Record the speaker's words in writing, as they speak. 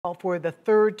For the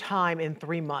third time in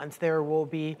 3 months, there will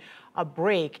be a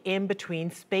break in between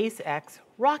SpaceX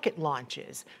rocket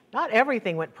launches. Not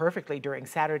everything went perfectly during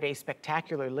Saturday's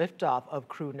spectacular liftoff of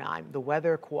Crew 9. The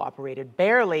weather cooperated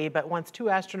barely, but once 2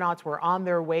 astronauts were on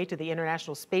their way to the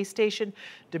International Space Station,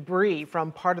 debris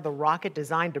from part of the rocket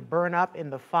designed to burn up in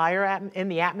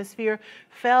the atmosphere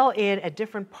fell in a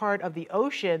different part of the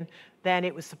ocean than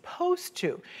it was supposed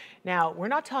to. Now, we're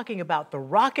not talking about the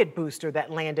rocket booster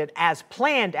that landed as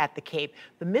planned at the Cape.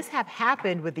 The mishap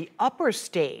happened with the upper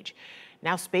stage.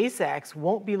 Now, SpaceX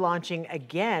won't be launching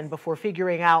again before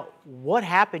figuring out what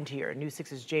happened here. News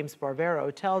 6's James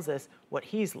Sparvero tells us what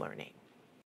he's learning.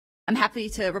 I'm happy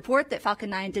to report that Falcon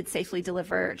 9 did safely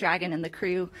deliver Dragon and the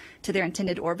crew to their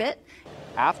intended orbit.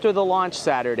 After the launch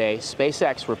Saturday,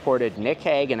 SpaceX reported Nick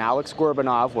Hague and Alex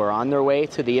Gorbanov were on their way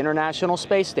to the International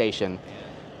Space Station.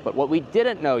 But what we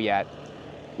didn't know yet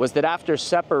was that after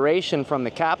separation from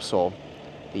the capsule,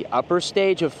 the upper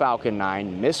stage of Falcon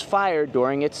 9 misfired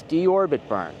during its deorbit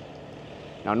burn.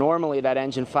 Now, normally that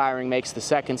engine firing makes the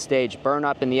second stage burn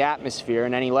up in the atmosphere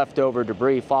and any leftover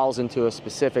debris falls into a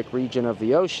specific region of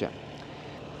the ocean.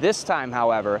 This time,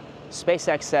 however,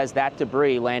 SpaceX says that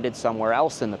debris landed somewhere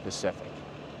else in the Pacific.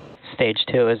 Stage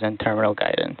 2 is in terminal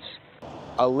guidance.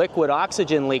 A liquid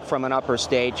oxygen leak from an upper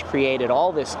stage created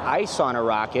all this ice on a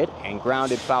rocket and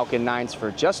grounded Falcon 9s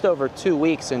for just over 2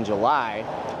 weeks in July.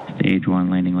 Stage 1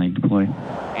 landing lane deployed.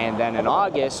 And then in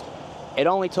August, it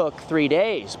only took 3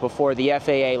 days before the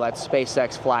FAA let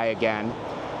SpaceX fly again,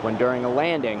 when during a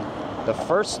landing, the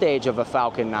first stage of a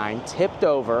Falcon 9 tipped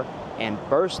over and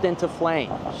burst into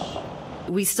flames.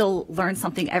 We still learn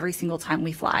something every single time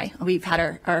we fly. We've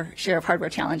had our share of hardware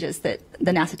challenges that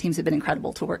the NASA teams have been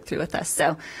incredible to work through with us.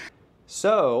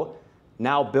 So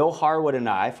now Bill Harwood and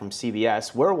I from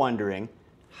CBS, we're wondering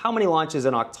how many launches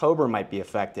in October might be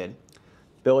affected.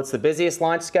 Bill, it's the busiest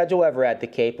launch schedule ever at the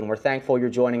Cape, and we're thankful you're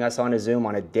joining us on a Zoom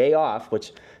on a day off,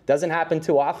 which doesn't happen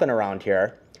too often around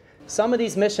here. Some of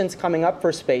these missions coming up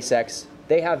for SpaceX,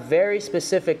 they have very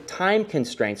specific time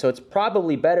constraints, so it's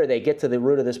probably better they get to the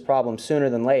root of this problem sooner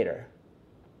than later.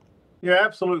 Yeah,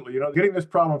 absolutely. Getting this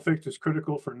problem fixed is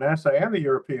critical for NASA and the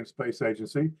European Space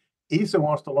Agency. ESA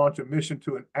wants to launch a mission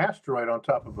to an asteroid on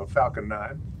top of a Falcon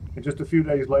 9. And just a few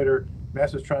days later,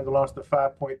 NASA's trying to launch the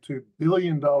 $5.2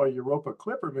 billion Europa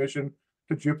Clipper mission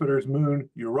to Jupiter's moon,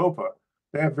 Europa.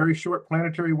 They have very short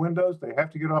planetary windows. They have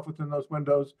to get off within those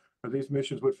windows, or these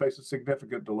missions would face a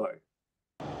significant delay.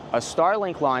 A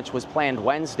Starlink launch was planned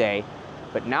Wednesday,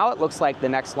 but now it looks like the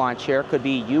next launch here could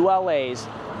be ULA's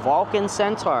Vulcan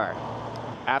Centaur.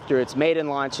 After its maiden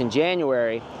launch in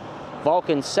January,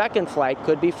 Vulcan's second flight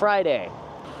could be Friday.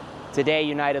 Today,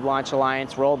 United Launch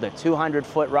Alliance rolled the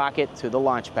 200-foot rocket to the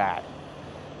launch pad.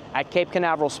 At Cape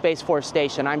Canaveral Space Force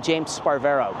Station, I'm James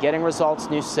Sparvero, getting results,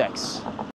 News 6.